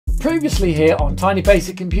Previously here on Tiny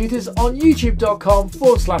Basic Computers on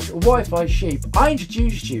youtube.com/Wi-Fi Sheep, I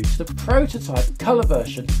introduced you to the prototype colour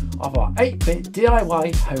version of our 8-bit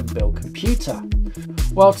DIY home build computer.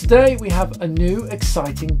 Well, today we have a new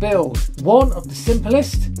exciting build, one of the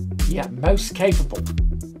simplest yet most capable.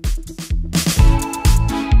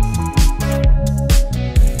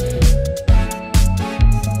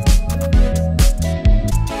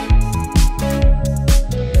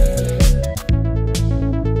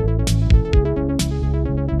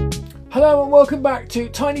 Hello and welcome back to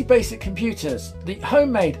Tiny Basic Computers, the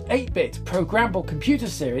homemade 8-bit programmable computer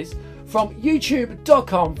series from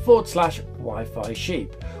youtube.com/Wi-Fi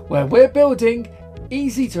Sheep, where we're building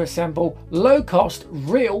easy to assemble, low cost,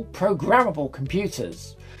 real programmable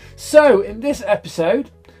computers. So in this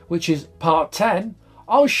episode, which is part 10,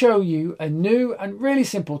 I'll show you a new and really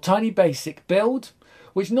simple Tiny Basic build,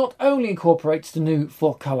 which not only incorporates the new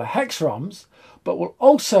 4-color hex ROMs, but will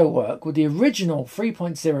also work with the original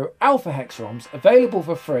 3.0 alpha hex ROMs available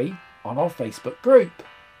for free on our Facebook group.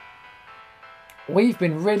 We've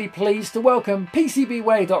been really pleased to welcome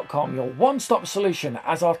PCBWay.com, your one-stop solution,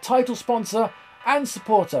 as our title sponsor and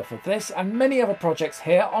supporter for this and many other projects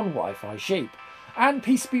here on Wi-Fi Sheep. And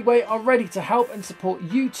PCBWay are ready to help and support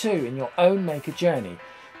you too in your own maker journey.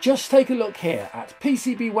 Just take a look here at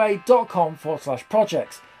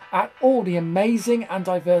PCBWay.com/projects at all the amazing and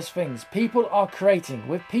diverse things people are creating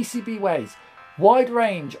with PCBWay's wide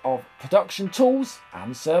range of production tools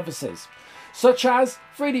and services, such as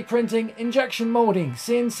 3D printing, injection moulding,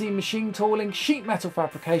 CNC machine tooling, sheet metal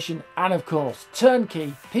fabrication, and of course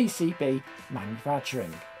turnkey PCB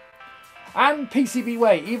manufacturing. And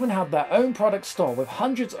PCBWay even have their own product store with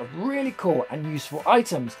hundreds of really cool and useful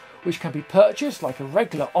items which can be purchased like a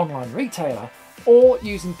regular online retailer or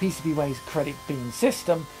using PCBWay's credit beam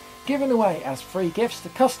system, given away as free gifts to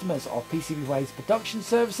customers of PCBWay's production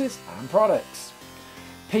services and products.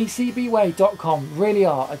 PCBWay.com really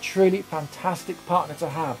are a truly fantastic partner to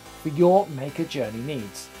have for your maker journey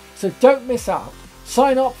needs. So don't miss out.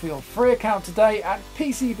 Sign up for your free account today at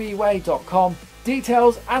PCBWay.com.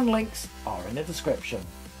 Details and links are in the description.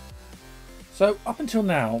 So up until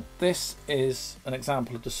now, this is an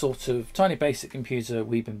example of the sort of Tiny Basic computer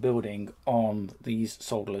we've been building on these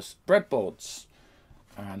solderless breadboards.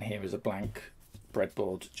 And here is a blank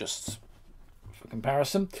breadboard just for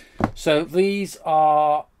comparison. So these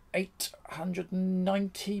are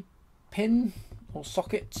 890 pin or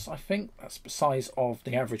sockets, I think. That's the size of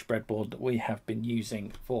the average breadboard that we have been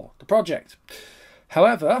using for the project.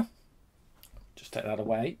 However, just take that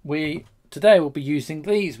away, today we'll be using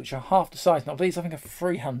these, which are half the size. Now these I think are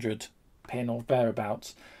 300 pin or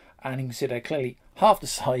thereabouts, and you can see they're clearly half the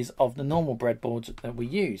size of the normal breadboards that we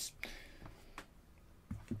use.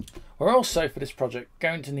 We're also, for this project,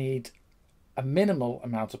 going to need a minimal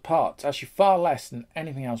amount of parts, actually far less than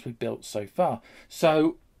anything else we've built so far.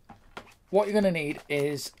 So what you're going to need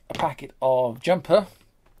is a packet of jumper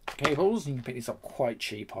cables. You can pick these up quite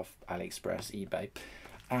cheap off AliExpress, eBay,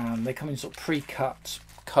 and they come in sort of pre-cut,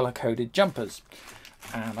 color-coded jumpers.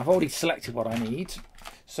 And I've already selected what I need.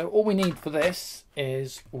 So all we need for this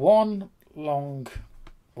is one long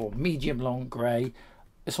or medium long grey.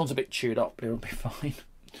 This one's a bit chewed up, but it'll be fine.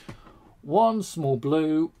 One small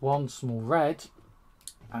blue, one small red,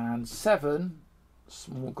 and 7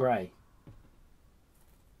 small grey.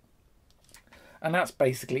 And that's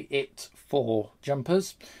basically it for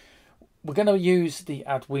jumpers. We're going to use the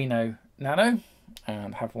Arduino Nano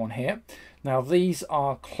and have one here. Now these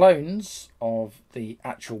are clones of the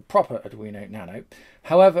actual proper Arduino Nano.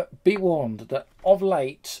 However, be warned that of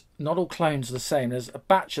late, not all clones are the same. There's a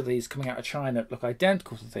batch of these coming out of China that look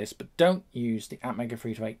identical to this, but don't use the Atmega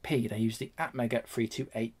 328P. They use the Atmega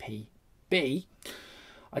 328PB.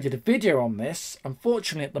 I did a video on this.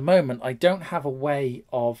 Unfortunately, at the moment, I don't have a way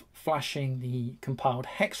of flashing the compiled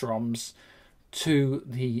hex ROMs to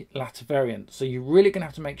the latter variant. So you're really going to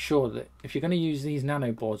have to make sure that if you're going to use these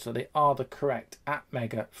nano boards, that they are the correct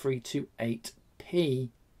Atmega 328P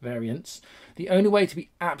variants. The only way to be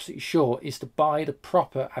absolutely sure is to buy the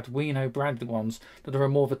proper Arduino branded ones that are a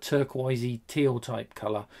more of a turquoisey teal type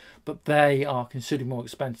colour, but they are considerably more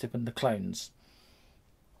expensive than the clones.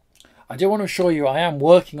 I do want to assure you I am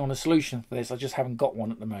working on a solution for this, I just haven't got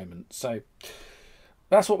one at the moment. So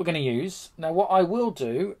that's what we're going to use. Now what I will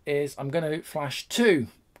do is I'm going to flash 2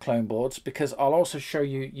 clone boards, because I'll also show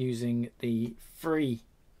you using the free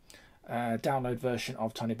download version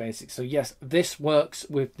of Tiny Basic. So yes, this works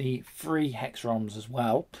with the free hex ROMs as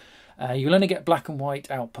well. You'll only get black and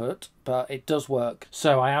white output, but it does work.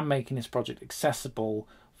 So I am making this project accessible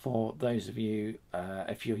for those of you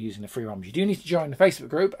if you're using the free ROMs. You do need to join the Facebook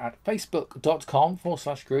group at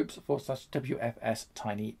facebook.com/groups/WFS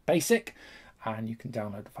Tiny Basic, and you can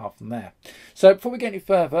download the file from there. So before we get any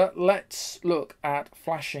further, let's look at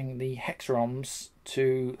flashing the hex ROMs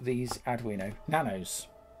to these Arduino Nanos.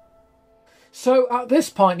 So at this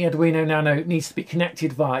point, the Arduino Nano needs to be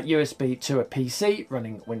connected via USB to a PC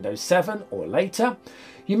running Windows 7 or later.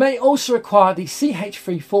 You may also require the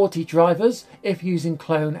CH340 drivers if using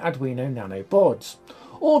clone Arduino Nano boards.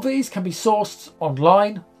 All these can be sourced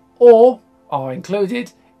online or are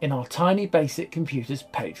included in our Tiny Basic Computers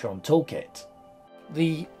Patreon toolkit.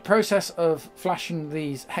 The process of flashing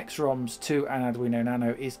these hex ROMs to an Arduino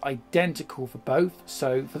Nano is identical for both.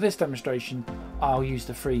 So for this demonstration, I'll use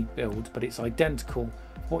the free build, but it's identical to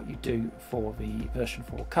what you do for the version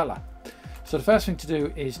 4 color. So the first thing to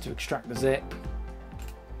do is to extract the zip.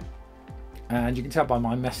 And you can tell by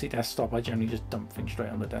my messy desktop, I generally just dump things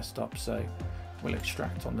straight on the desktop. So we'll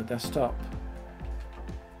extract on the desktop.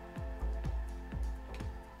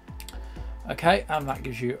 Okay, and that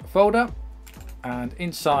gives you a folder. And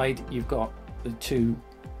inside you've got the two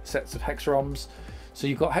sets of hex ROMs. So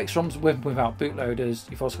you've got hex ROMs with and without bootloaders.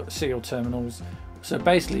 You've also got the serial terminals. So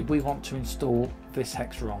basically we want to install this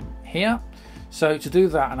hex ROM here. So to do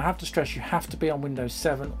that, and I have to stress you have to be on Windows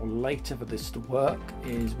 7 or later for this to work,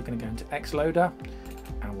 is we're going to go into Xloader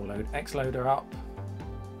and we'll load Xloader up.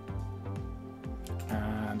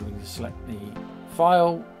 And we can select the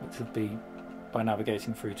file, which would be by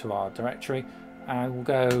navigating through to our directory, and we'll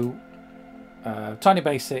go Tiny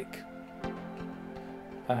Basic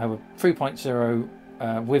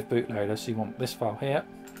 3.0 with bootloader, so you want this file here.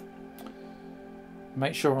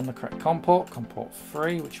 Make sure we're on the correct COM port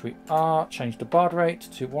 3, which we are. Change the baud rate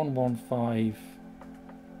to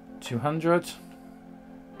 115200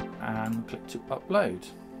 and click to upload.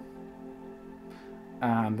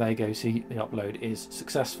 And there you go, see the upload is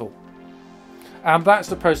successful. And that's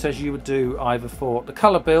the process you would do either for the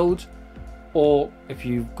color build, or if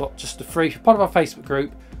you've got just the free, part of our Facebook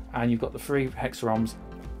group and you've got the free hex ROMs.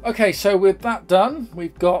 Okay, so with that done,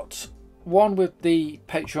 we've got one with the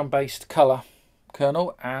Patreon based color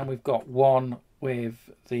kernel, and we've got one with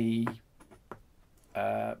the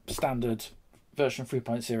standard version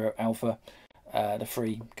 3.0 alpha, the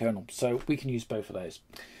free kernel. So we can use both of those.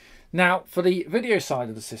 Now, for the video side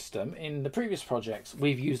of the system, in the previous projects,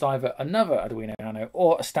 we've used either another Arduino Nano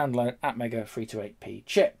or a standalone Atmega 328P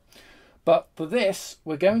chip. But for this,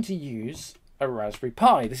 we're going to use a Raspberry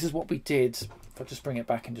Pi. This is what we did, if I just bring it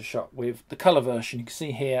back into shot, with the color version. You can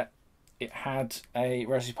see here, it had a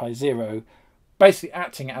Raspberry Pi Zero, basically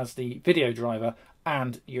acting as the video driver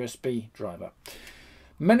and USB driver.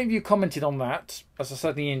 Many of you commented on that, as I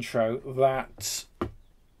said in the intro, that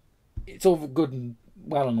it's all good and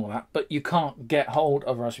well and all that, but you can't get hold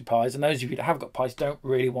of Raspberry Pis, and those of you that have got Pis don't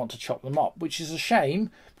really want to chop them up, which is a shame,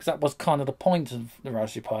 because that was kind of the point of the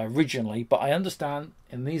Raspberry Pi originally. But I understand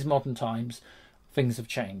in these modern times things have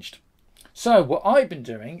changed. So what I've been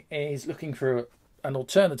doing is looking for an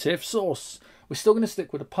alternative source. We're still going to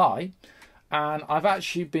stick with a Pi, and I've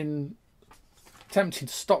actually been attempting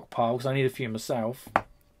to stockpile, because I need a few myself,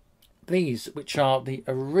 these, which are the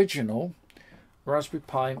original Raspberry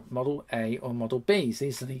Pi Model A or Model Bs.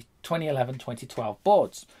 These are the 2011-2012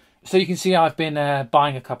 boards. So you can see I've been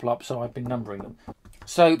buying a couple up, so I've been numbering them.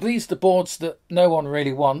 So these are the boards that no one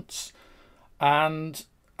really wants, and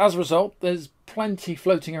as a result there's plenty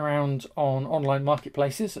floating around on online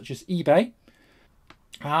marketplaces such as eBay,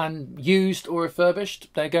 and used or refurbished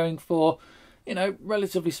they're going for, you know,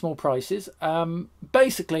 relatively small prices.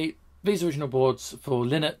 Basically these original boards for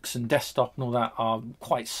Linux and desktop and all that are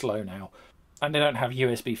quite slow now, and they don't have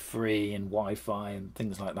USB 3 and Wi-Fi and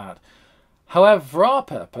things like that. However, for our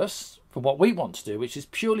purpose, for what we want to do, which is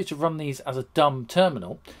purely to run these as a dumb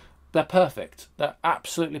terminal, they're perfect. They're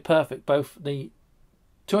absolutely perfect. Both the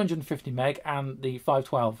 250 meg and the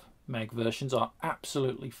 512 meg versions are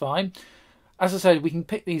absolutely fine. As I said, we can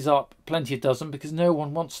pick these up plenty a dozen because no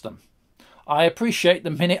one wants them. I appreciate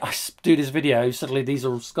the minute I do this video, suddenly these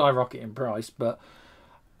will skyrocket in price, but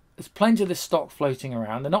there's plenty of this stock floating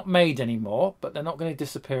around. They're not made anymore, but they're not going to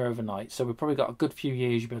disappear overnight. So we've probably got a good few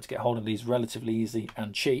years you'll be able to get hold of these relatively easy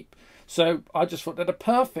and cheap. So I just thought they're the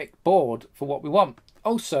perfect board for what we want.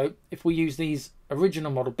 Also, if we use these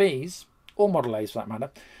original Model Bs, or Model As for that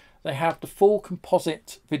matter, they have the full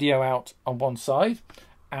composite video out on one side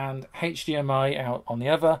and HDMI out on the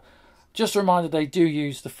other. Just a reminder, they do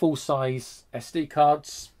use the full-size SD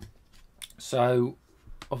cards. So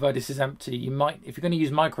although this is empty, you might, if you're going to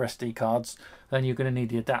use micro SD cards, then you're going to need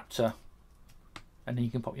the adapter, and then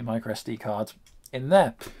you can pop your micro SD card in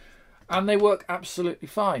there. and they work absolutely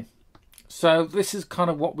fine. So this is kind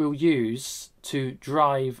of what we'll use to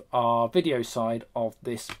drive our video side of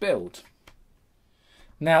this build.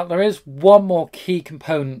 Now there is one more key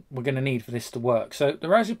component we're going to need for this to work. So the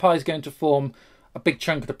Raspberry Pi is going to form a big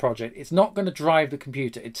chunk of the project. It's not going to drive the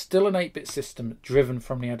computer. It's still an 8-bit system driven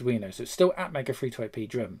from the Arduino. So it's still Atmega 328p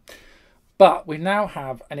driven. But we now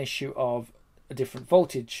have an issue of a different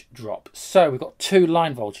voltage drop. So we've got two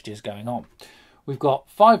line voltages going on. We've got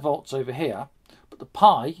 5 volts over here, but the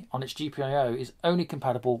Pi on its GPIO is only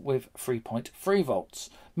compatible with 3.3 volts.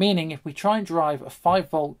 Meaning if we try and drive a 5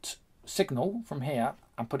 volt signal from here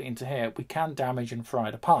and put it into here, we can damage and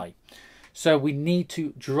fry the Pi. So we need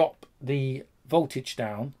to drop the voltage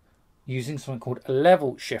down using something called a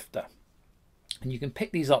level shifter. And you can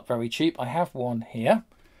pick these up very cheap. I have one here.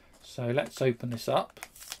 So let's open this up.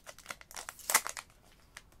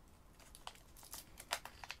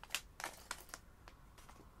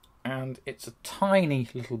 And it's a tiny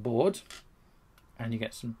little board, and you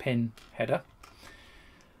get some pin header.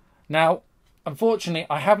 Now, unfortunately,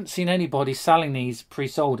 I haven't seen anybody selling these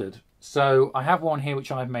pre-soldered. So I have one here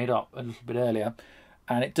which I've made up a little bit earlier,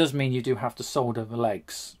 and it does mean you do have to solder the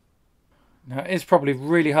legs. Now, it is probably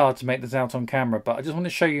really hard to make this out on camera, but I just want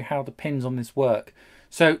to show you how the pins on this work.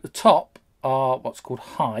 So the top are what's called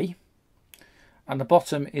high, and the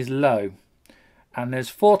bottom is low. And there's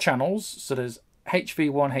 4 channels, so there's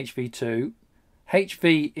HV1, HV2.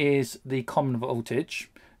 HV is the common voltage,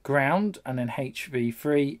 ground, and then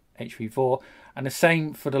HV3, HV4, and the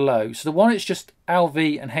same for the low. So the one it's just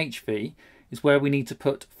LV and HV is where we need to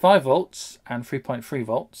put 5 volts and 3.3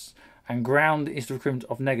 volts, and ground is the equivalent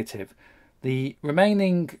of negative. The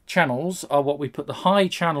remaining channels are what we put the high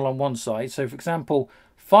channel on one side. So for example,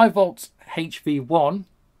 5 volts HV1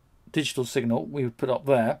 digital signal we would put up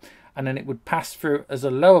there, and then it would pass through as a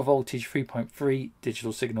lower voltage 3.3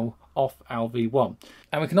 digital signal off LV1.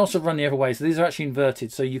 And we can also run the other way, so these are actually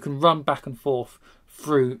inverted, so you can run back and forth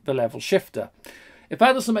through the level shifter. If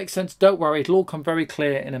that doesn't make sense, don't worry, it'll all come very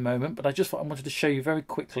clear in a moment, but I just wanted to show you very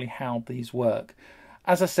quickly how these work.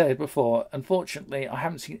 As I said before, unfortunately I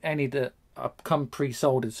haven't seen any that come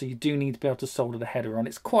pre-soldered, so you do need to be able to solder the header on.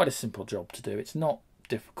 It's quite a simple job to do, it's not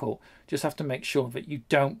difficult. Just have to make sure that you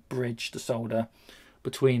don't bridge the solder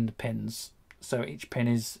between the pins, so each pin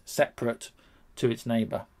is separate to its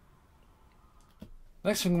neighbour.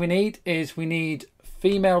 Next thing we need is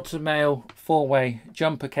female to male 4-way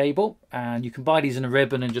jumper cable, and you can buy these in a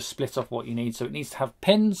ribbon and just split off what you need. So it needs to have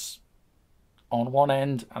pins on one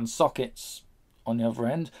end and sockets on the other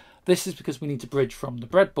end. This is because we need to bridge from the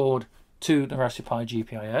breadboard to the Raspberry Pi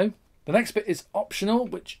GPIO. The next bit is optional,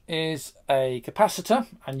 which is a capacitor,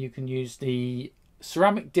 and you can use the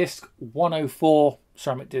ceramic disc 104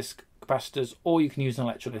 ceramic disc capacitors, or you can use an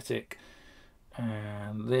electrolytic.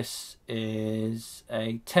 And this is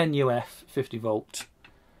a 10 UF 50 volt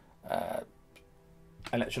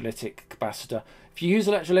electrolytic capacitor. If you use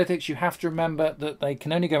electrolytics, you have to remember that they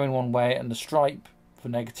can only go in one way, and the stripe for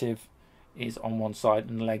negative is on one side,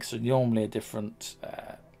 and the legs are normally a different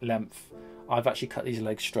length. I've actually cut these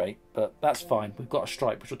legs straight, but that's fine. We've got a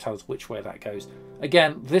stripe which will tell us which way that goes.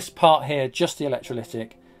 Again, this part here, just the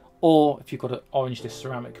electrolytic, or if you've got an orange disc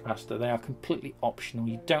ceramic capacitor, they are completely optional.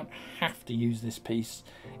 You don't have to use this piece.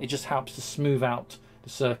 It just helps to smooth out the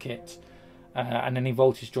circuit, and any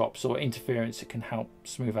voltage drops or interference it can help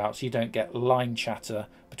smooth out, so you don't get line chatter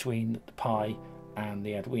between the Pi and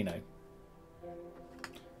the Arduino.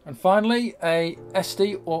 And finally, a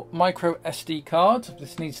SD or micro SD card.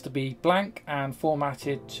 This needs to be blank and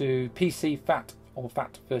formatted to PC FAT or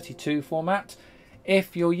FAT32 format.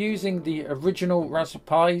 If you're using the original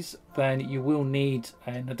Raspberry Pis, then you will need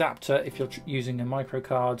an adapter if you're using a micro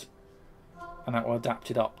card, and that will adapt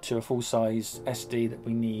it up to a full-size SD that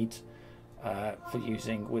we need for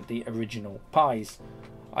using with the original Pis.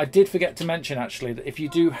 I did forget to mention actually that if you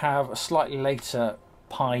do have a slightly later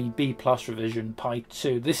Pi B plus revision, Pi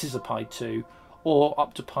 2, this is a Pi 2, or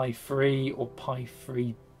up to Pi 3 or Pi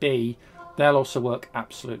 3B, they'll also work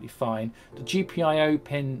absolutely fine. The GPIO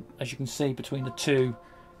pin, as you can see between the two,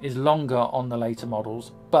 is longer on the later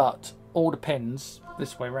models, but all the pins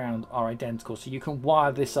this way around are identical, so you can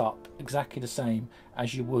wire this up exactly the same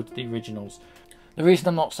as you would the originals. The reason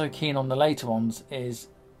I'm not so keen on the later ones is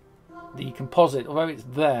the composite, although it's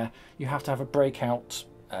there, you have to have a breakout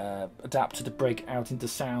adapter to break out into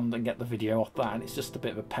sound and get the video off that, and it's just a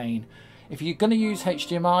bit of a pain. If you're going to use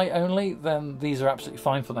HDMI only, then these are absolutely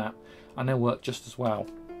fine for that, and they'll work just as well.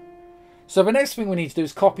 So the next thing we need to do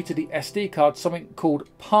is copy to the SD card something called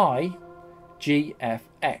PiGFX.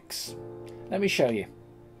 Let me show you.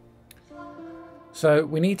 So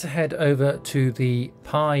we need to head over to the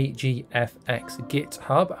PiGFX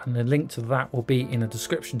GitHub, and the link to that will be in the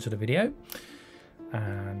description to the video.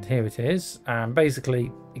 And here it is. And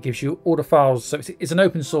basically it gives you all the files. So it's an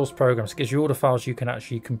open source program, so it gives you all the files. You can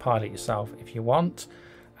actually compile it yourself if you want.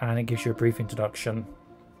 And it gives you a brief introduction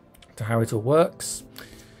to how it all works.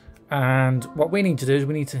 And what we need to do is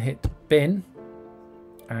we need to hit bin,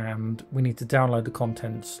 and we need to download the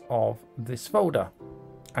contents of this folder.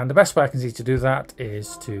 And the best way I can see to do that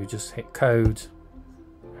is to just hit code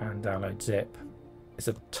and download zip. It's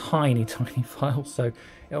a tiny file, so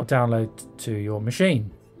it'll download to your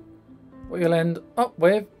machine. What you'll end up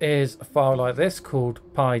with is a file like this called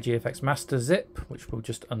PiGFX master zip, which we'll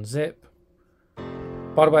just unzip.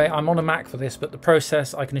 By the way, I'm on a Mac for this, but the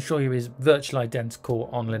process, I can assure you, is virtually identical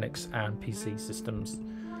on Linux and PC systems.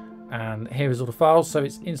 And here is all the files. So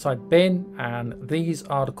it's inside bin, and these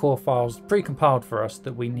are the core files pre-compiled for us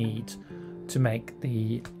that we need to make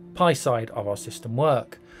the Pi side of our system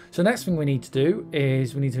work. So the next thing we need to do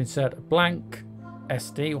is we need to insert a blank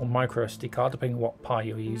SD or micro SD card, depending on what Pi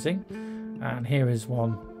you're using. And here is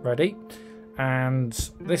one ready. And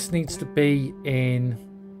this needs to be in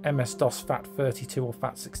MS-DOS FAT32 or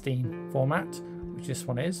FAT16 format, which this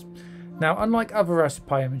one is. Now, unlike other Raspberry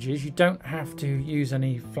Pi images, you don't have to use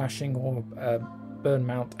any flashing or burn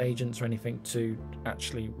mount agents or anything to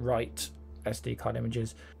actually write SD card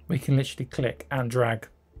images. We can literally click and drag,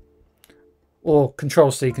 or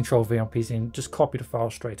Control-C, Control-V on PC, and just copy the file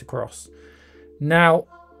straight across. Now,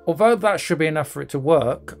 although that should be enough for it to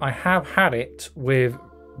work, I have had it with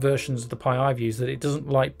versions of the Pi I've used that it doesn't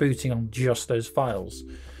like booting on just those files.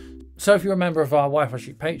 So if you're a member of our Wi-Fi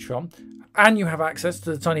Shoot Patreon and you have access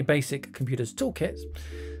to the Tiny Basic Computers Toolkits,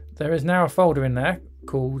 there is now a folder in there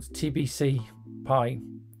called TBC Pi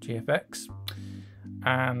GFX,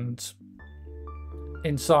 and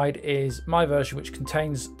inside is my version, which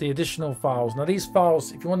contains the additional files. Now these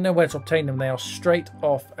files, if you want to know where to obtain them, they are straight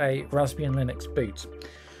off a Raspbian Linux boot.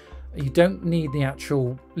 You don't need the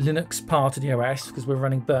actual Linux part of the OS because we're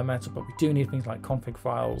running bare metal, but we do need things like config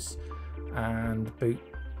files and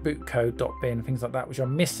bootcode.bin, things like that, which are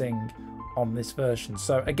missing on this version.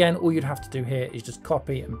 So again, all you'd have to do here is just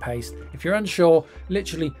copy and paste. If you're unsure,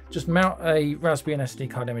 literally just mount a Raspbian SD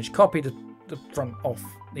card image, copy the front off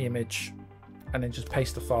the image, and then just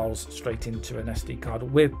paste the files straight into an SD card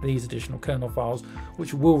with these additional kernel files,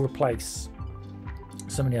 which will replace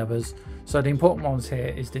so many others. So the important ones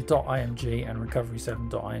here is the .img and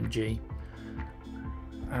recovery7.img.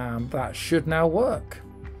 That should now work.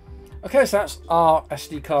 Okay, so that's our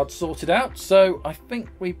SD card sorted out. So I think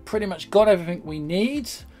we pretty much got everything we need.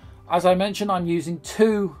 As I mentioned, I'm using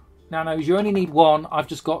 2 nanos. You only need 1. I've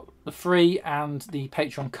just got the free and the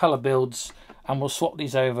Patreon color builds, and we'll swap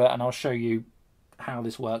these over and I'll show you how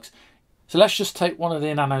this works. So let's just take one of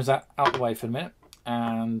the nanos out the way for a minute,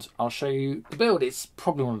 and I'll show you the build. It's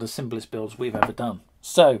probably one of the simplest builds we've ever done.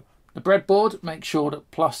 So the breadboard, make sure that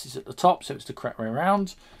plus is at the top so it's the correct way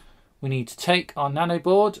around. We need to take our nano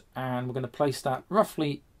board and we're going to place that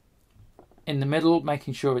roughly in the middle,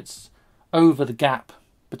 making sure it's over the gap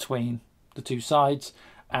between the 2 sides,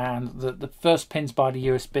 and the first pins by the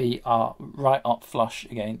USB are right up flush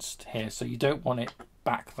against here, so you don't want it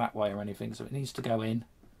back that way or anything, so it needs to go in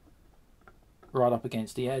right up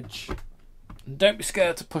against the edge. And don't be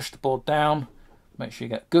scared to push the board down, make sure you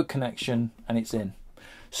get good connection and it's in.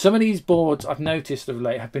 Some of these boards I've noticed of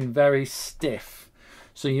late have been very stiff,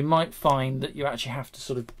 so you might find that you actually have to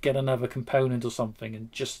sort of get another component or something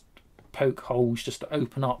and just poke holes just to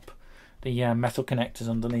open up the metal connectors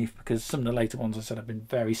underneath, because some of the later ones I said have been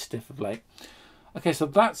very stiff of late. Okay, so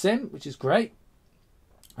that's in, which is great.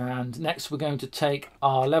 And next we're going to take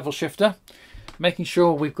our level shifter, making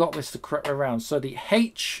sure we've got this the correct way around. So the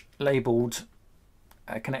H labelled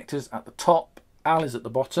connectors at the top, L is at the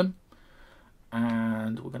bottom,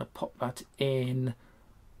 and we're going to pop that in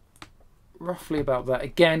roughly about that.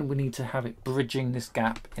 Again, we need to have it bridging this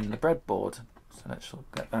gap in the breadboard. So let's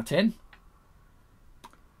get that in.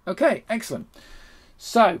 Okay, excellent.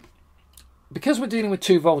 So because we're dealing with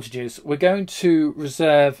 2 voltages, we're going to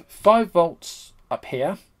reserve 5 volts up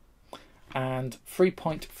here and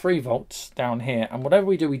 3.3 volts down here. And whatever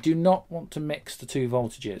we do, we do not want to mix the 2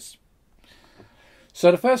 voltages. So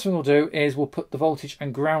the first thing we'll do is we'll put the voltage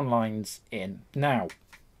and ground lines in. Now,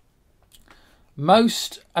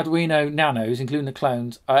 most Arduino Nanos, including the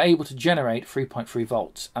clones, are able to generate 3.3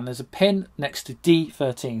 volts. And there's a pin next to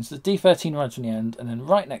D13. So the D13 runs from the end, and then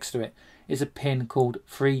right next to it is a pin called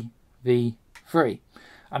 3V3.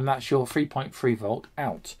 And that's your 3.3 volt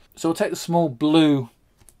out. So we'll take the small blue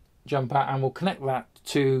jumper and we'll connect that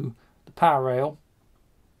to the power rail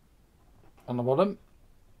on the bottom.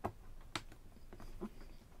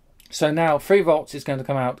 So now 3 volts is going to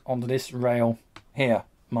come out onto this rail here,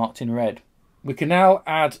 marked in red. We can now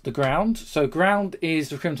add the ground. So ground is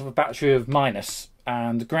the equivalent of a battery of minus,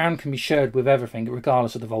 and ground can be shared with everything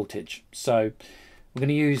regardless of the voltage. So we're going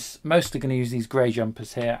to use, mostly going to use these grey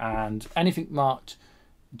jumpers here, and anything marked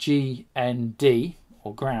GND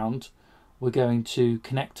or ground, we're going to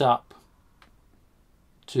connect up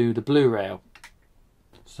to the blue rail.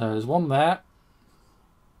 So there's one there.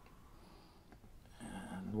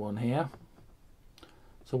 One here,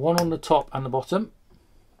 so one on the top and the bottom,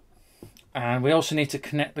 and we also need to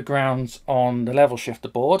connect the grounds on the level shifter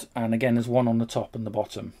board, and again there's one on the top and the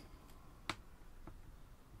bottom.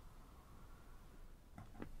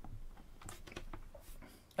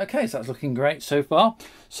 Okay, so that's looking great so far.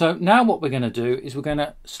 So now what we're going to do is we're going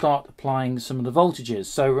to start applying some of the voltages.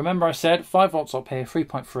 So remember I said 5 volts up here,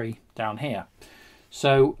 3.3 down here.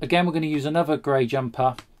 So again we're going to use another grey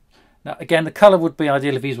jumper. Now again, the colour would be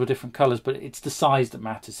ideal if these were different colours, but it's the size that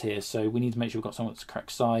matters here. So we need to make sure we've got something that's the correct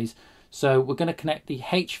size. So we're going to connect the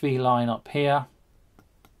HV line up here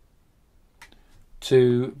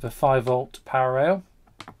to the 5 volt power rail.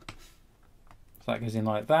 So that goes in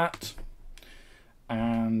like that.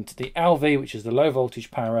 And the LV, which is the low voltage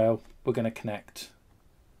power rail, we're going to connect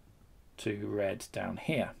to red down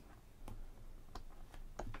here.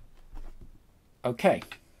 Okay.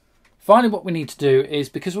 Finally, what we need to do is,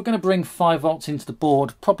 because we're going to bring 5 volts into the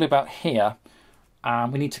board, probably about here,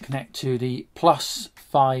 we need to connect to the plus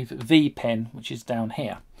 5V pin, which is down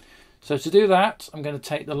here. So to do that, I'm going to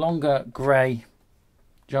take the longer grey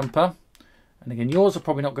jumper, and again, yours are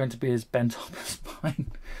probably not going to be as bent up as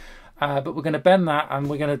mine, but we're going to bend that, and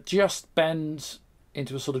we're going to just bend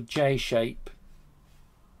into a sort of J shape.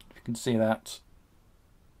 If you can see that,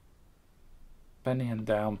 bending and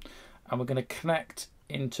down, and we're going to connect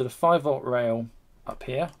into the 5 volt rail up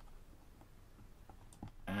here,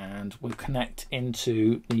 and we'll connect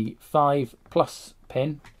into the 5 plus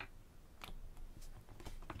pin,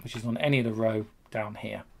 which is on any of the row down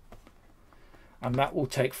here, and that will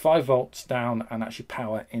take 5 volts down and actually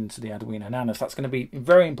power into the Arduino Nano. So that's going to be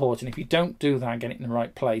very important. If you don't do that, get it in the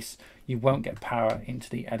right place, you won't get power into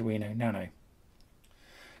the Arduino Nano.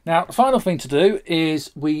 Now, the final thing to do is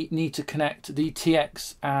we need to connect the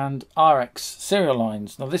TX and RX serial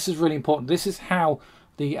lines. Now, this is really important. This is how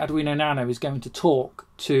the Arduino Nano is going to talk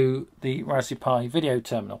to the Raspberry Pi video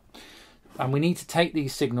terminal. And we need to take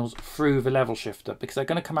these signals through the level shifter, because they're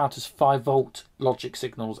going to come out as 5 volt logic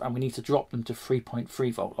signals, and we need to drop them to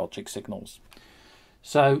 3.3 volt logic signals.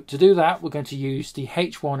 So to do that, we're going to use the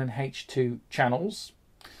H1 and H2 channels,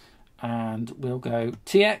 and we'll go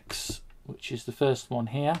TX, which is the first one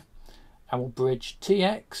here, and we'll bridge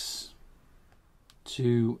TX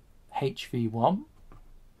to HV1.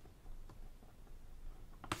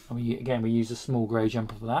 And we use a small grey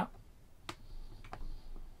jumper for that.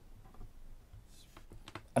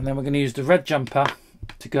 And then we're going to use the red jumper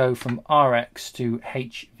to go from RX to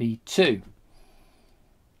HV2.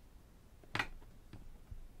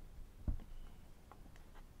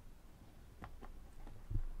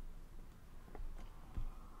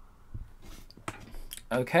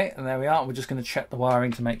 Okay, and there we are. We're just going to check the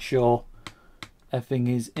wiring to make sure everything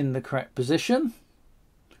is in the correct position,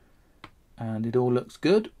 and it all looks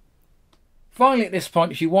good. Finally, at this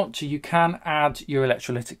point, if you want to, you can add your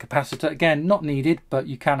electrolytic capacitor. Again, not needed, but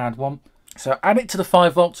you can add one. So add it to the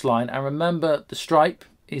 5 volts line, and remember the stripe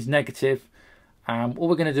is negative. All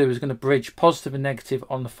we're going to do is going to bridge positive and negative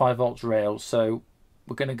on the 5 volts rail. So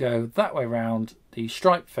we're going to go that way around. The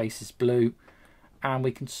stripe faces blue, and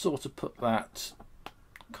we can sort of put that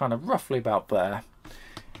kind of roughly about there.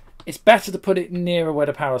 It's better to put it nearer where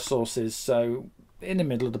the power source is, so in the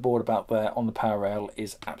middle of the board about there on the power rail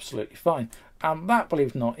is absolutely fine. And that, believe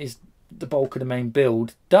it or not, is the bulk of the main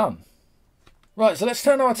build done. Right, so let's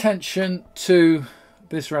turn our attention to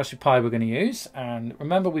this Raspberry Pi we're going to use, and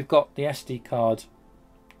remember we've got the SD card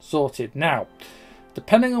sorted. Now,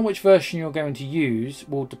 depending on which version you're going to use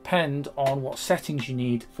will depend on what settings you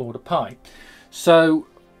need for the Pi. So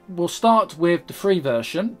we'll start with the free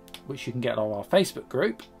version, which you can get on our Facebook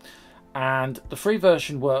group, and the free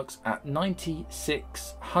version works at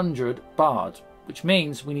 9600 baud, which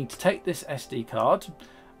means we need to take this SD card,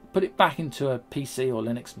 put it back into a PC or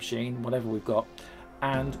Linux machine, whatever we've got,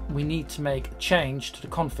 and we need to make a change to the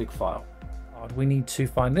config file. We need to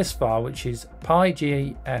find this file, which is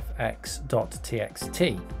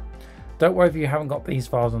PiGFX.txt. Don't worry if you haven't got these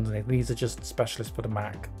files underneath, these are just specialists for the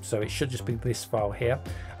Mac, so it should just be this file here.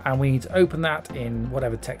 And we need to open that in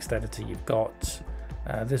whatever text editor you've got.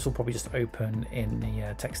 This will probably just open in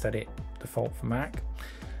the text edit default for Mac.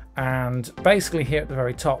 And basically here at the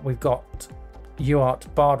very top we've got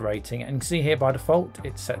UART baud rating, and you can see here by default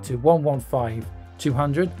it's set to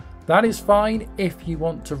 115/200. That is fine if you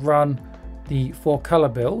want to run the 4-color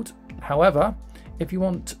build. However, if you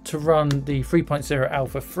want to run the 3.0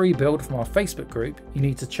 alpha free build from our Facebook group, you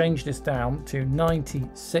need to change this down to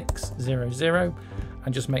 9600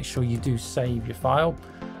 and just make sure you do save your file.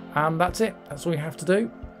 And that's it. That's all you have to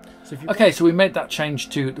do. Okay, so we made that change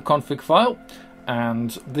to the config file,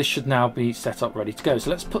 and this should now be set up ready to go.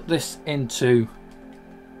 So let's put this into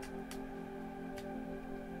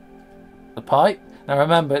the Pi. Now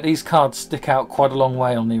remember, these cards stick out quite a long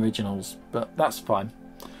way on the originals, but that's fine.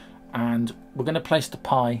 And we're going to place the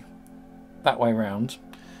Pi that way round.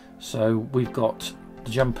 So we've got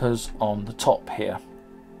the jumpers on the top here.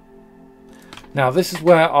 Now this is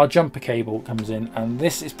where our jumper cable comes in, and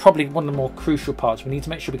this is probably one of the more crucial parts. We need to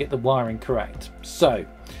make sure we get the wiring correct. So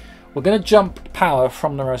we're going to jump power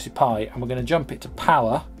from the Raspberry Pi, and we're going to jump it to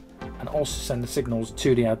power and also send the signals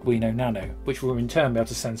to the Arduino Nano, which will in turn be able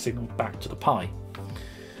to send signals back to the Pi.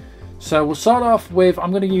 So we'll start off with, I'm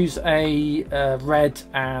going to use a red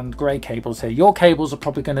and grey cables here. Your cables are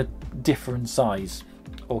probably going to differ in size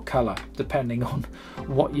or colour depending on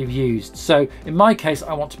what you've used. So in my case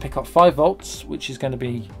I want to pick up 5 volts, which is going to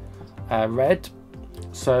be red.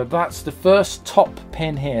 So that's the first top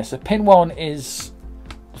pin here. So pin 1 is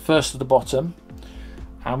the first at the bottom,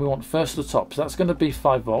 and we want first at the top, so that's going to be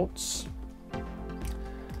 5 volts.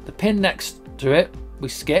 The pin next to it we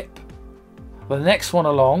skip, but the next one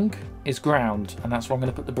along is ground, and that's where I'm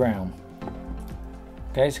going to put the brown.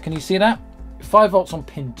 Okay, so can you see that? 5 volts on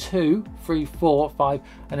pin 2, 3, 4, 5,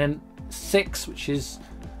 and then 6, which is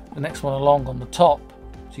the next one along on the top.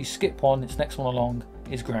 So you skip one, its next one along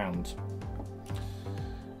is ground.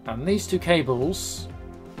 And these two cables,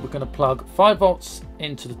 we're going to plug 5 volts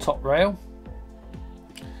into the top rail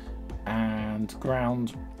and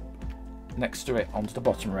ground next to it onto the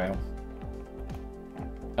bottom rail.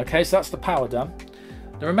 Okay, so that's the power done.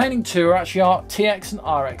 The remaining two are actually our TX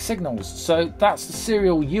and RX signals. So that's the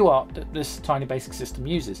serial UART that this tiny basic system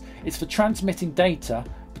uses. It's for transmitting data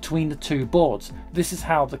between the two boards. This is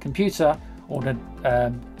how the computer, or the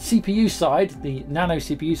CPU side, the Nano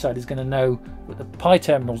CPU side, is going to know that the Pi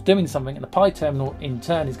terminal is doing something, and the Pi terminal in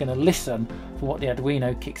turn is going to listen for what the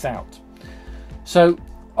Arduino kicks out. So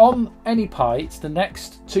on any Pi, it's the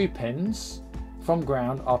next 2 pins from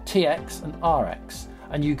ground are TX and RX.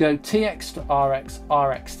 And you go TX to RX,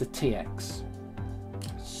 RX to TX.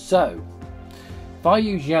 So if I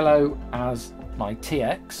use yellow as my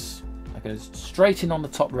TX, that goes straight in on the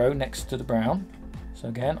top row next to the brown. So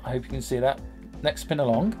again, I hope you can see that. Next pin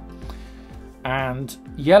along. And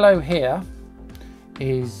yellow here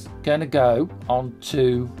is going to go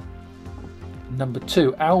onto number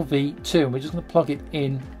 2, LV2, and we're just going to plug it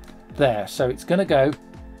in there. So it's going to go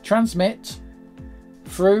transmit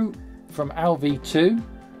through from LV2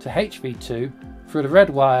 to HV2 through the red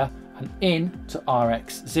wire and in to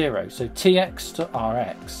RX0, so TX to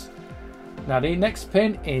RX. Now the next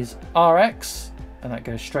pin is RX, and that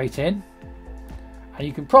goes straight in, and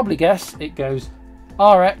you can probably guess it goes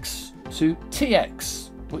RX to TX,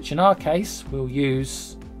 which in our case we'll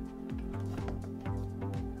use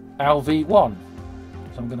LV1.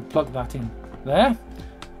 So I'm going to plug that in there,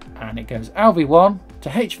 and it goes LV1 to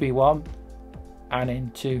HV1 and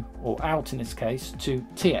into, or out in this case, to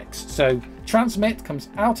TX. So transmit comes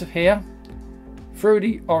out of here through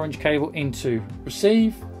the orange cable into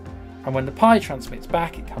receive, and when the Pi transmits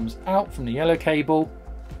back, it comes out from the yellow cable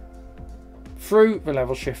through the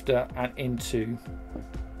level shifter and into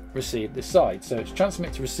receive this side. So it's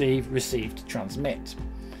transmit to receive, receive to transmit.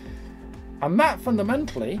 And that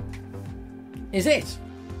fundamentally is it.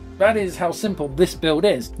 That is how simple this build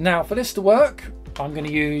is. Now for this to work, I'm going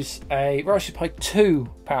to use a Raspberry Pi 2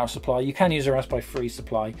 power supply. You can use a Raspberry 3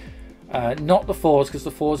 supply, not the 4s, because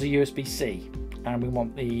the 4s are USB-C, and we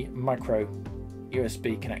want the micro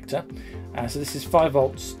USB connector. So this is 5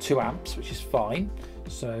 volts, 2 amps, which is fine.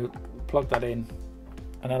 So plug that in,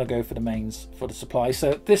 and that'll go for the mains for the supply.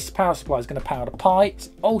 So this power supply is going to power the Pi. It's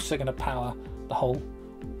also going to power the whole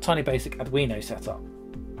tiny basic Arduino setup.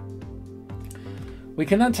 We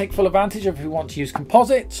can then take full advantage of if we want to use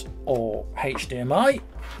composite or HDMI.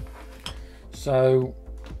 So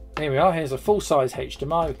here we are, here's a full-size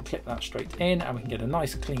HDMI. We can clip that straight in, and we can get a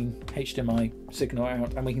nice clean HDMI signal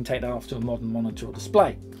out, and we can take that off to a modern monitor or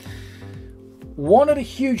display. One of the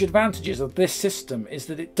huge advantages of this system is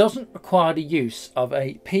that it doesn't require the use of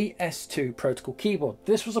a PS2 protocol keyboard.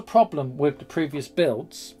 This was a problem with the previous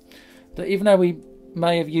builds, that even though we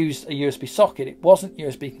may have used a USB socket, it wasn't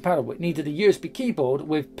USB compatible. It needed a USB keyboard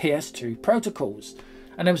with PS2 protocols.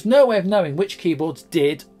 and there was no way of knowing which keyboards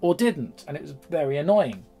did or didn't, and it was very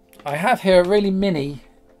annoying. I have here a really mini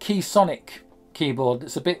Keysonic keyboard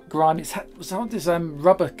that's a bit grimy. It's had this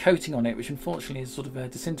rubber coating on it, which unfortunately is sort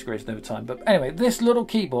of disintegrated over time. But anyway, this little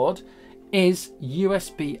keyboard is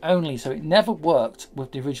USB only, so it never worked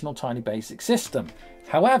with the original Tiny Basic system.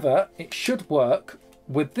 However, it should work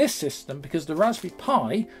with this system because the Raspberry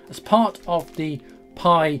Pi, as part of the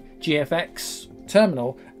PiGFX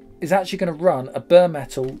terminal, is actually going to run a bare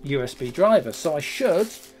metal USB driver. So I should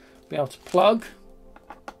be able to plug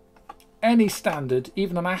any standard,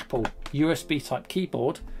 even an Apple USB type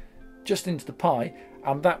keyboard, just into the Pi,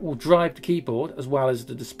 and that will drive the keyboard as well as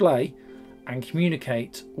the display and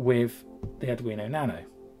communicate with the Arduino Nano.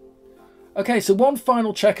 Okay, so one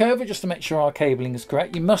final check over just to make sure our cabling is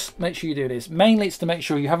correct. You must make sure you do this. Mainly it's to make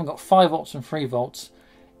sure you haven't got 5 volts and 3 volts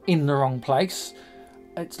in the wrong place.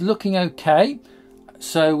 It's looking okay,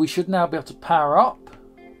 so we should now be able to power up.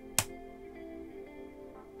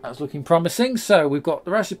 That's looking promising. So we've got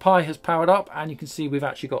the Raspberry Pi has powered up, and you can see we've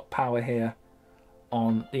actually got power here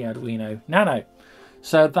on the Arduino Nano.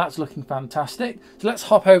 So that's looking fantastic. So let's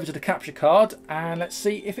hop over to the capture card and let's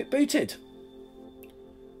see if it booted.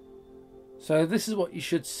 So this is what you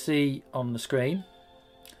should see on the screen,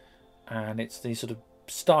 and it's the sort of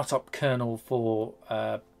startup kernel for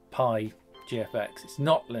PiGFX. It's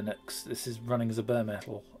not Linux. This is running as a bare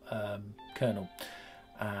metal kernel.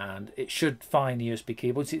 And it should find the USB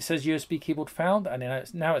keyboard. So it says USB keyboard found, and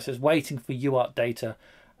now it says waiting for UART data,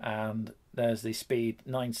 and there's the speed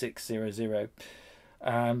 9600.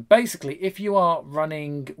 Basically, if you are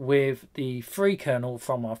running with the free kernel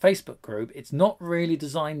from our Facebook group, it's not really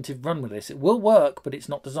designed to run with this. It will work, but it's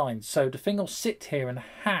not designed. So the thing will sit here and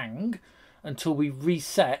hang until we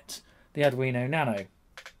reset the Arduino Nano,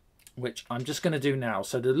 which I'm just going to do now.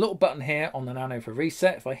 So the little button here on the Nano for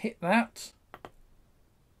reset, if I hit that,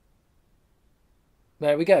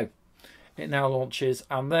 there we go. It now launches,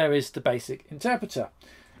 and there is the basic interpreter.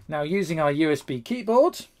 Now, using our USB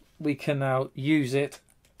keyboard, we can now use it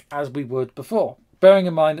as we would before. Bearing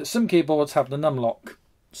in mind that some keyboards have the num lock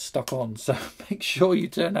stuck on, so make sure you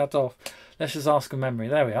turn that off. Let's just ask for memory.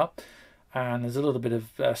 There we are. And there's a little bit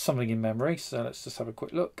of something in memory, so let's just have a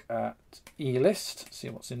quick look at E-list, see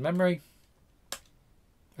what's in memory.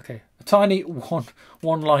 Okay, a tiny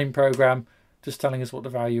one line program just telling us what the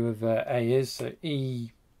value of A is. So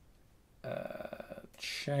E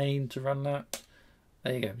chain to run that.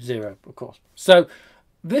 There you go, 0, of course. So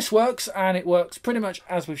this works, and it works pretty much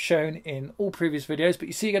as we've shown in all previous videos, but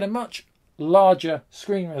you see you get a much larger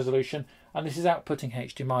screen resolution, and this is outputting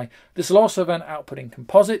HDMI. This will also then output in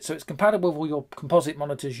composite, so it's compatible with all your composite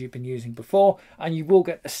monitors you've been using before, and you will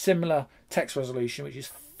get a similar text resolution, which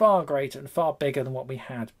is far greater and far bigger than what we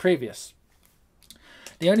had previous.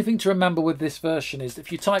 The only thing to remember with this version is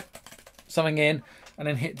if you type something in and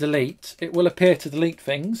then hit delete, it will appear to delete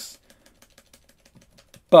things,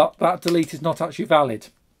 but that delete is not actually valid.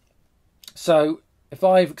 So if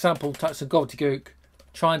I, for example, type some gobbledygook,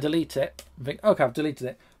 try and delete it, and think, okay, I've deleted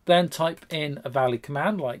it, then type in a valid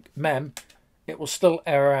command like mem, it will still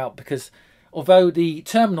error out, because although the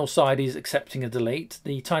terminal side is accepting a delete,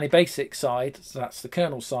 the Tiny Basic side, so that's the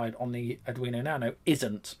kernel side on the Arduino Nano,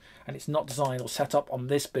 isn't, and it's not designed or set up on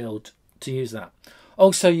this build to use that.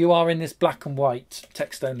 Also, you are in this black and white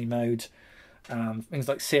text only mode, and things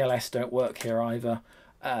like CLS don't work here either.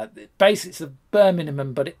 Basically, it's the bare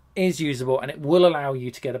minimum, but it is usable, and it will allow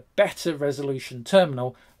you to get a better resolution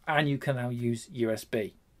terminal, and you can now use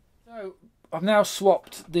USB. So I've now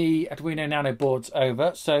swapped the Arduino Nano boards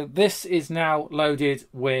over. So this is now loaded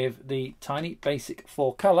with the Tiny Basic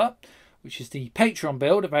 4-color, which is the Patreon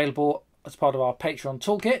build, available as part of our Patreon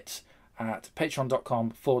toolkit at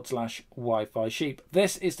patreon.com/Wi-Fi sheep.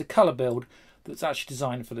 This is the color build that's actually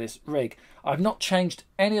designed for this rig. I've not changed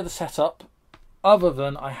any of the setup, other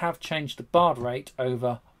than I have changed the baud rate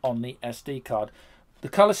over on the SD card. The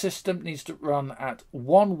color system needs to run at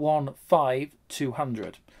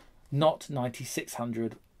 115/200, not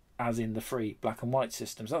 9600 as in the free black and white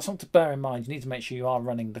systems. That's something to bear in mind. You need to make sure you are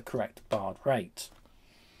running the correct baud rate.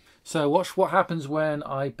 So watch what happens when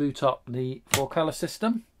I boot up the 4-color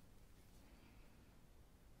system.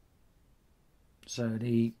 So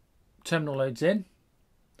the terminal loads in,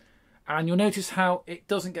 and you'll notice how it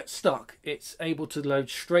doesn't get stuck. It's able to load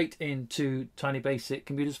straight into Tiny Basic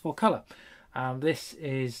Computers 4-color. This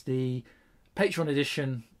is the Patreon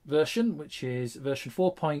edition version, which is version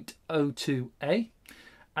 4.02a.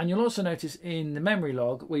 And you'll also notice in the memory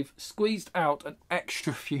log, we've squeezed out an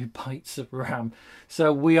extra few bytes of RAM.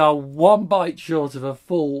 So we are 1 byte short of a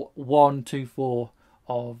full 124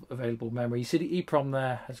 of available memory. You see the EEPROM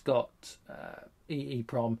there has got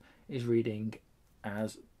EEPROM is reading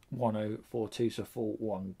as 1042, so full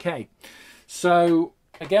 1K. So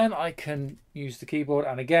again, I can use the keyboard,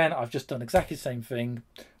 and again, I've just done exactly the same thing,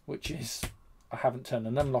 which is I haven't turned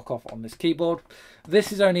an unlock off on this keyboard.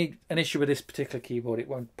 This is only an issue with this particular keyboard.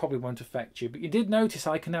 It probably won't affect you, but you did notice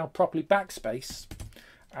I can now properly backspace,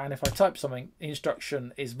 and if I type something, the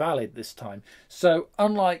instruction is valid this time. So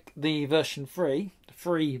unlike the version 3, the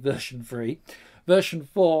free version 3, version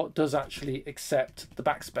 4 does actually accept the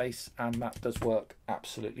backspace, and that does work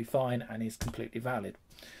absolutely fine and is completely valid.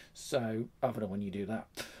 So other than when you do that.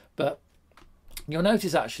 But you'll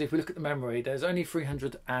notice actually, if we look at the memory, there's only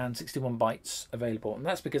 361 bytes available, and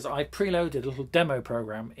that's because I preloaded a little demo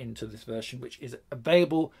program into this version, which is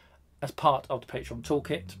available as part of the Patreon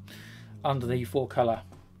toolkit under the 4-color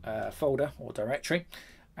folder or directory.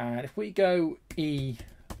 And if we go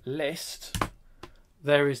E-list,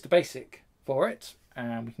 there is the basic for it,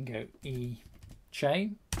 and we can go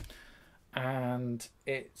E-chain, and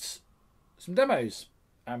it's some demos,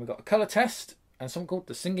 and we've got a color test and something called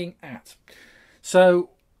the singing at. So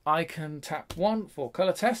I can tap 1 for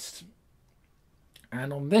color test,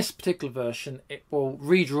 and on this particular version it will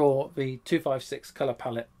redraw the 256 color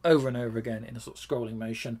palette over and over again in a sort of scrolling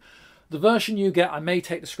motion. The version you get, I may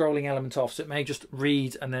take the scrolling element off, so it may just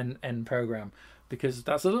read and then end program, because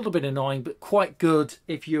that's a little bit annoying, but quite good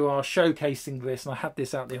if you are showcasing this. And I had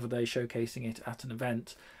this out the other day showcasing it at an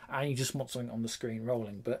event, and you just want something on the screen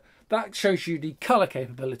rolling. But that shows you the color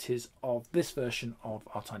capabilities of this version of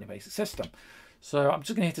our Tiny Basic system. So I'm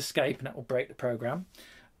just going to hit escape, and that will break the program.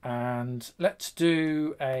 And let's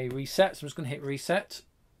do a reset. So I'm just going to hit reset,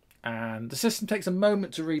 and the system takes a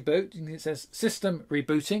moment to reboot. It says system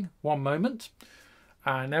rebooting, 1 moment,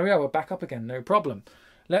 and there we are, we're back up again, no problem.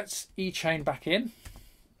 Let's E-chain back in,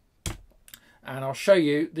 and I'll show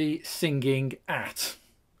you the singing at.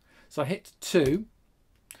 So I hit 2,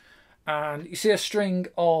 and you see a string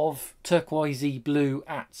of turquoisey blue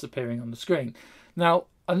ats appearing on the screen. Now,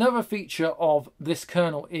 another feature of this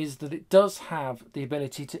kernel is that it does have the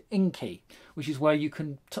ability to in-key, which is where you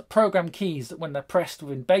can program keys that when they're pressed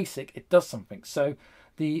within BASIC, it does something. So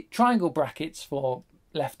the triangle brackets for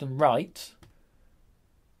left and right,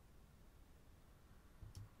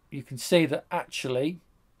 you can see that actually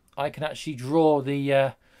I can actually draw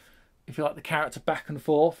the, if you like, the character back and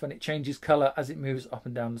forth, and it changes colour as it moves up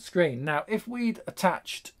and down the screen. Now, if we'd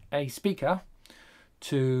attached a speaker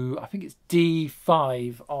to, I think it's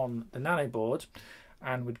D5 on the Nano board,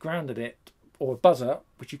 and we'd grounded it, or a buzzer,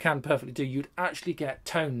 which you can perfectly do, you'd actually get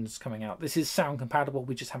tones coming out. This is sound compatible,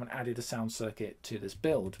 we just haven't added a sound circuit to this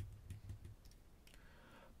build.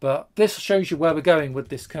 But this shows you where we're going with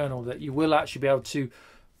this kernel, that you will actually be able to,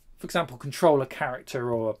 for example, control a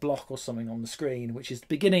character or a block or something on the screen, which is the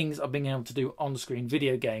beginnings of being able to do on-screen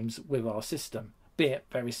video games with our system, be it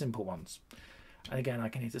very simple ones. And again, I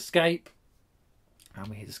can hit escape, and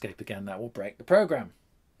we hit escape again, that will break the program.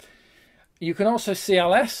 You can also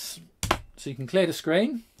CLS, so you can clear the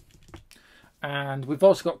screen. And we've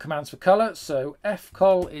also got commands for colour. So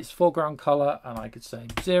FCOL is foreground colour, and I could say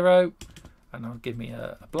 0, and that'll give me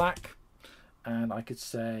a black. And I could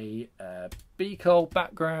say BCOL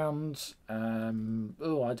background,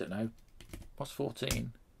 oh, I don't know, what's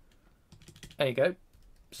 14? There you go.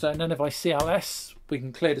 So then if I CLS, we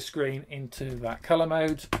can clear the screen into that colour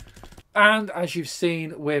mode. And as you've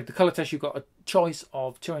seen with the colour test, you've got a choice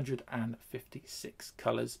of 256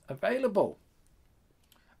 colours available.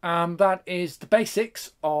 That is the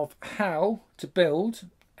basics of how to build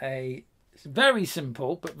a very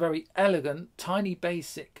simple but very elegant Tiny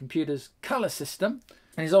Basic Computers colour system.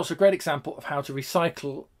 And it's also a great example of how to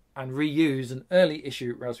recycle and reuse an early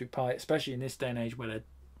issue Raspberry Pi, especially in this day and age where the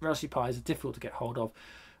Raspberry Pis are difficult to get hold of.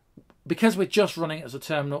 Because we're just running it as a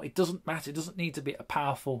terminal, it doesn't matter. It doesn't need to be a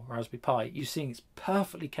powerful Raspberry Pi. You're seeing it's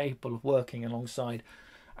perfectly capable of working alongside,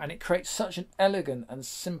 and it creates such an elegant and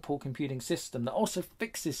simple computing system that also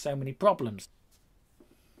fixes so many problems.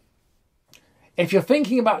 If you're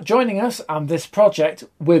thinking about joining us on this project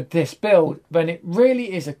with this build, then it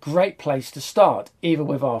really is a great place to start, either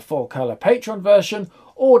with our 4-color Patreon version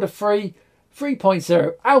or the free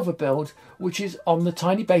 3.0 alpha build, which is on the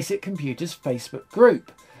Tiny Basic Computers Facebook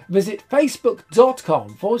group. Visit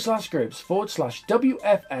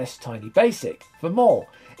facebook.com/groups/WFS Tiny Basic for more,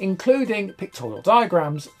 including pictorial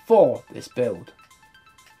diagrams for this build.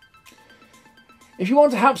 If you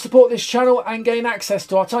want to help support this channel and gain access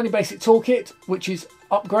to our Tiny Basic Toolkit, which is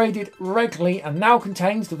upgraded regularly and now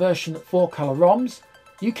contains the version 4-color ROMs,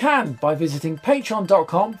 you can by visiting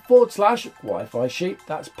patreon.com/Wi-Fi Sheep.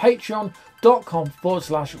 That's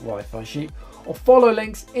patreon.com/Wi-Fi Sheep. or follow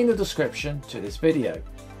links in the description to this video.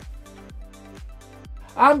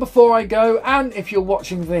 And before I go, and if you're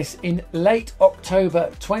watching this in late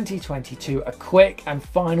October 2022, a quick and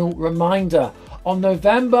final reminder. On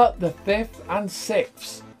November the 5th and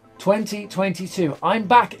 6th, 2022, I'm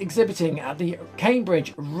back exhibiting at the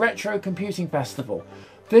Cambridge Retro Computing Festival.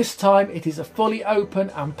 This time it is a fully open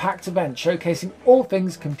and packed event showcasing all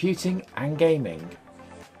things computing and gaming.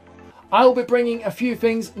 I'll be bringing a few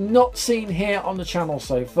things not seen here on the channel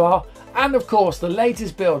so far, and of course the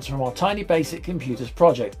latest builds from our Tiny Basic Computers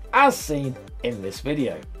project as seen in this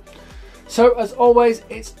video. So as always,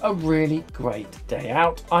 it's a really great day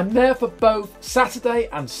out. I'm there for both Saturday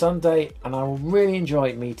and Sunday, and I will really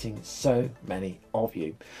enjoy meeting so many of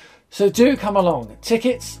you. So do come along.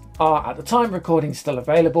 Tickets are at the time of recording still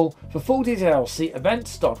available. For full details, see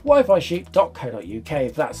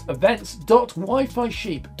events.wifisheep.co.uk. That's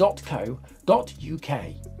events.wifisheep.co.uk.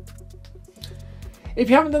 If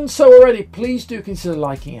you haven't done so already, please do consider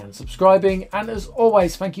liking and subscribing. And as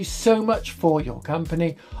always, thank you so much for your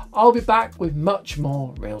company. I'll be back with much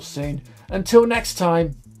more real soon. Until next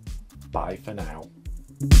time, bye for now.